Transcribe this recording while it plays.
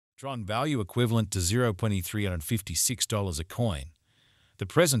Tron value equivalent to $0.356 a coin. The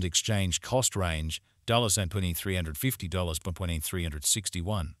present exchange cost range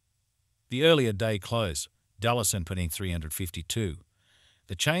 $350.361. The earlier day close $352.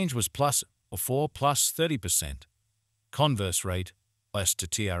 The change was plus or 4 plus 30%. Converse rate S to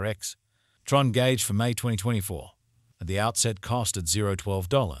TRX. Tron gauge for May 2024. At the outset cost at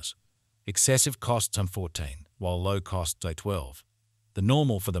 $0.12. Excessive costs on 14, while low costs at 12. The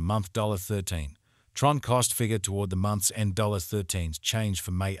normal for the month $13. Tron cost figure toward the month's end $13's change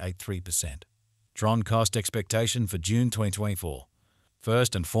for May 3%. Tron cost expectation for June 2024.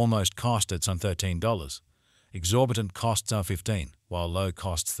 First and foremost cost at some $13. Exorbitant costs are 15, while low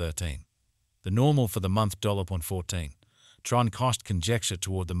costs 13. The normal for the month $14. Tron cost conjecture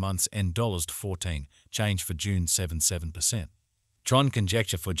toward the month's end $14, change for June 7%. Tron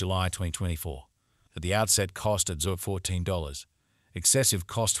conjecture for July 2024. At the outset cost at $14. Excessive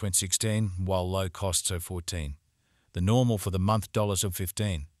cost 16, while low costs 14. The normal for the month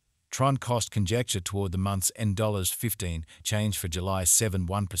 $15. Tron cost conjecture toward the month's end $15, change for July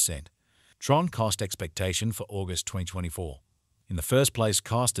 1%. Tron cost expectation for August 2024. In the first place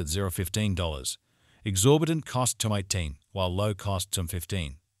cost at $15. Exorbitant cost 18, while low cost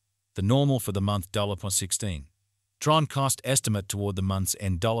 15. The normal for the month $16. Tron cost estimate toward the month's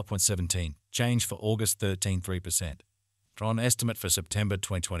end $17, change for August 3%. Tron estimate for September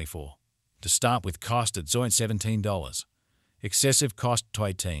 2024. To start with cost at $17. Excessive cost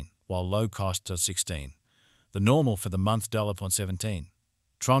 18, while low cost 16. The normal for the month $17.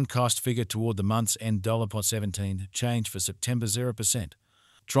 Tron cost figure toward the month's end $17, change for September 0%.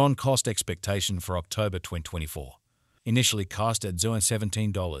 Tron cost expectation for October 2024. Initially cost at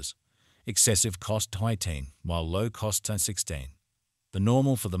 $17. Excessive cost 18, while low cost 16. The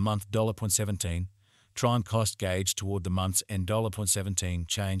normal for the month $17. Tron cost gauge toward the month's end $17,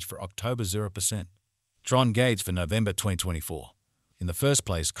 change for October 0%. Tron gauge for November 2024. In the first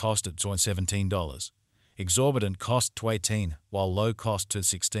place cost at $17. Exorbitant cost 18, while low cost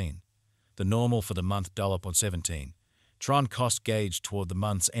 16. The normal for the month $17. Tron cost gauge toward the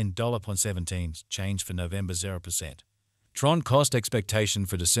month's end $17, change for November 0%. Tron cost expectation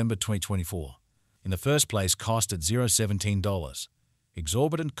for December 2024. In the first place cost at $17.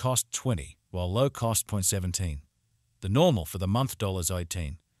 Exorbitant cost 20, while low cost 0.17. The normal for the month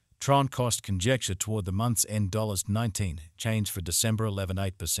 $18. Tron cost conjecture toward the month's end $19, change for December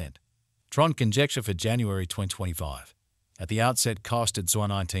 8%. Tron conjecture for January 2025. At the outset cost at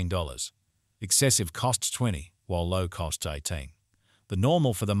 $19. Excessive costs 20, while low costs 18. The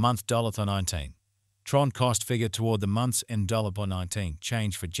normal for the month $19. Tron cost figure toward the month's end $19,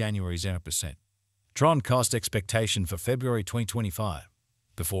 change for January 0%. Tron cost expectation for February 2025.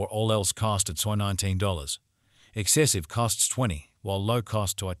 Before all else cost at $19. Excessive costs 20, while low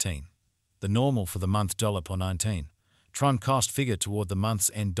cost 18. The normal for the month $19. Tron cost figure toward the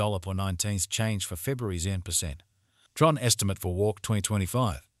month's end $19's change for February 0%. Tron estimate for Walk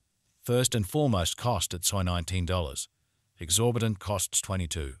 2025. First and foremost cost at $19. Exorbitant costs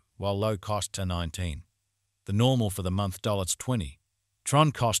 22, while low costs 19. The normal for the month $20.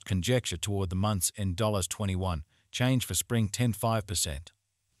 Tron cost conjecture toward the month's end $21, change for spring 5%.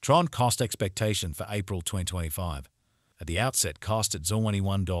 Tron cost expectation for April 2025. At the outset cost at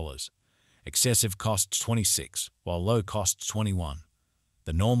 $21. Excessive costs 26, while low costs 21.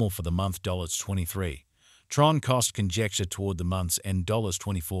 The normal for the month $23. Tron cost conjecture toward the month's end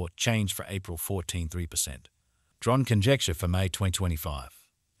 $24, change for April 3%. Tron conjecture for May 2025.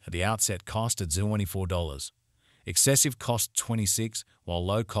 At the outset cost at $24. Excessive cost 26, while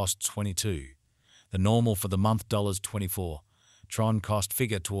low cost 22. The normal for the month $24. Tron cost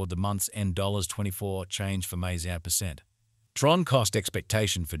figure toward the month's end $24, change for May 0%. Tron cost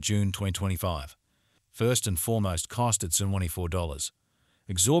expectation for June 2025. First and foremost cost at $24.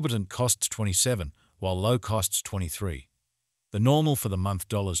 Exorbitant costs 27, while low costs 23. The normal for the month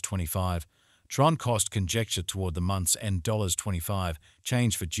 $25. Tron cost conjecture toward the month's end $25,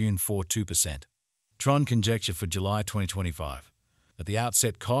 change for June 2%. Tron conjecture for July 2025. At the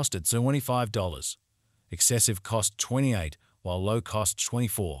outset cost at $25. Excessive cost 28, while low cost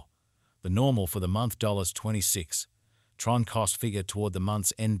 24. The normal for the month $26. Tron cost figure toward the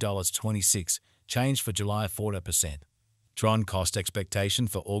month's end $26, change for July 4%. Tron cost expectation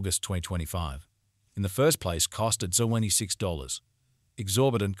for August 2025. In the first place cost at $26.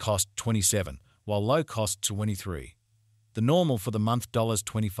 Exorbitant cost 27, while low cost 23. The normal for the month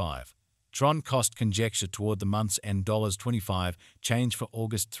 $25. Tron cost conjecture toward the month's end $25, change for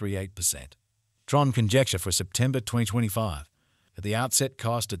August 38%. Tron conjecture for September 2025. At the outset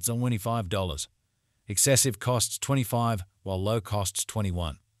cost at $25. Excessive costs 25, while low costs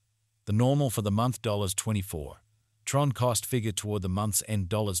 21. The normal for the month $24. Tron cost figure toward the month's end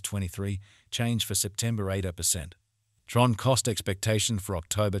 $23, change for September 8%. Tron cost expectation for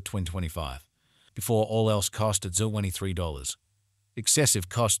October 2025. Before all else cost at $23. Excessive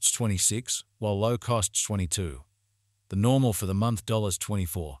costs 26, while low costs 22. The normal for the month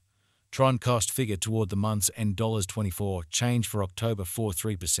 $24. Tron cost figure toward the month's end $24, change for October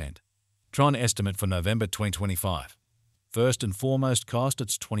 3%. Tron estimate for November 2025. First and foremost cost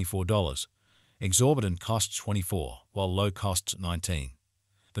it's $24. Exorbitant costs 24, while low costs 19.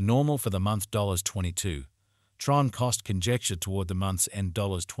 The normal for the month $22. Tron cost conjecture toward the month's end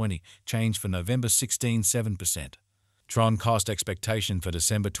 $20, change for November 7%. Tron cost expectation for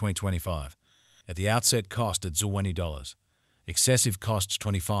December 2025. At the outset cost at $20. Excessive costs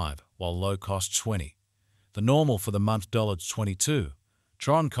 25, while low costs 20. The normal for the month $22.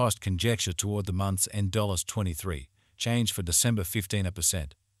 Tron cost conjecture toward the month's end $23, change for December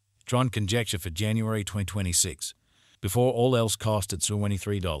 15%. Tron conjecture for January 2026. Before all else cost at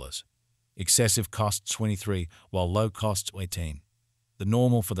 $23. Excessive costs 23, while low costs 18. The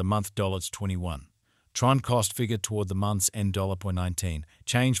normal for the month $21. Tron cost figure toward the month's end $19,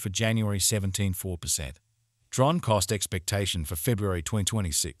 change for January 4%. Tron cost expectation for February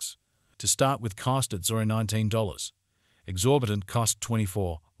 2026. To start with cost at $19. Exorbitant cost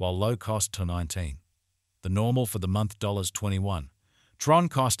 24, while low cost to 19. The normal for the month $21. Tron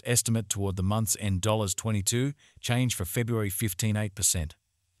cost estimate toward the month's end $22, change for February 8%.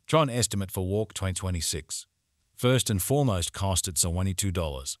 Tron estimate for Walk 2026. First and foremost cost at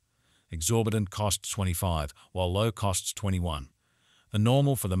 $22. Exorbitant costs 25, while low costs 21. The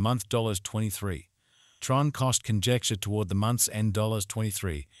normal for the month $23. Tron cost conjecture toward the month's end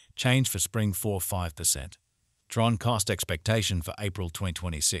 $23, change for spring 5%. Tron cost expectation for April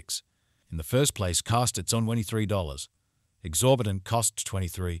 2026. In the first place cost it's on $23. Exorbitant costs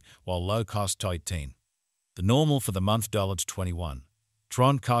 23, while low cost 18. The normal for the month $21.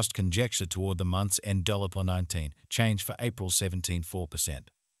 Tron cost conjecture toward the month's end $19, change for April 4%.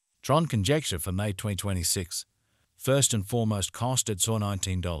 Tron conjecture for May 2026. First and foremost cost at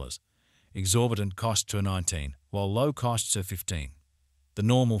 $19. Exorbitant cost to 19, while low costs are 15. The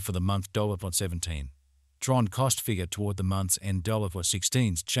normal for the month $17. Tron cost figure toward the month's end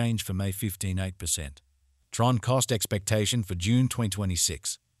 $16's change for May 8%. Tron cost expectation for June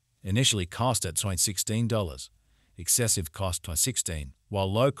 2026. Initially cost at $16. Excessive cost to 16,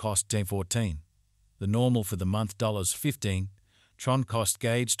 while low cost to 14. The normal for the month $15. Tron cost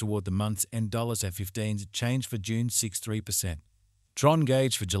gauge toward the month's end at 15, change for June 3%. Tron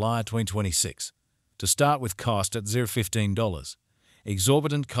gauge for July 2026. To start with cost at $15.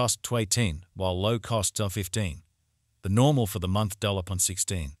 Exorbitant cost to 18, while low costs are 15. The normal for the month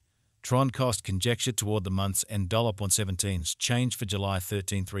 $16. Tron cost conjecture toward the month's end $17's change for July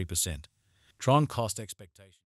 3%. Tron cost expectation.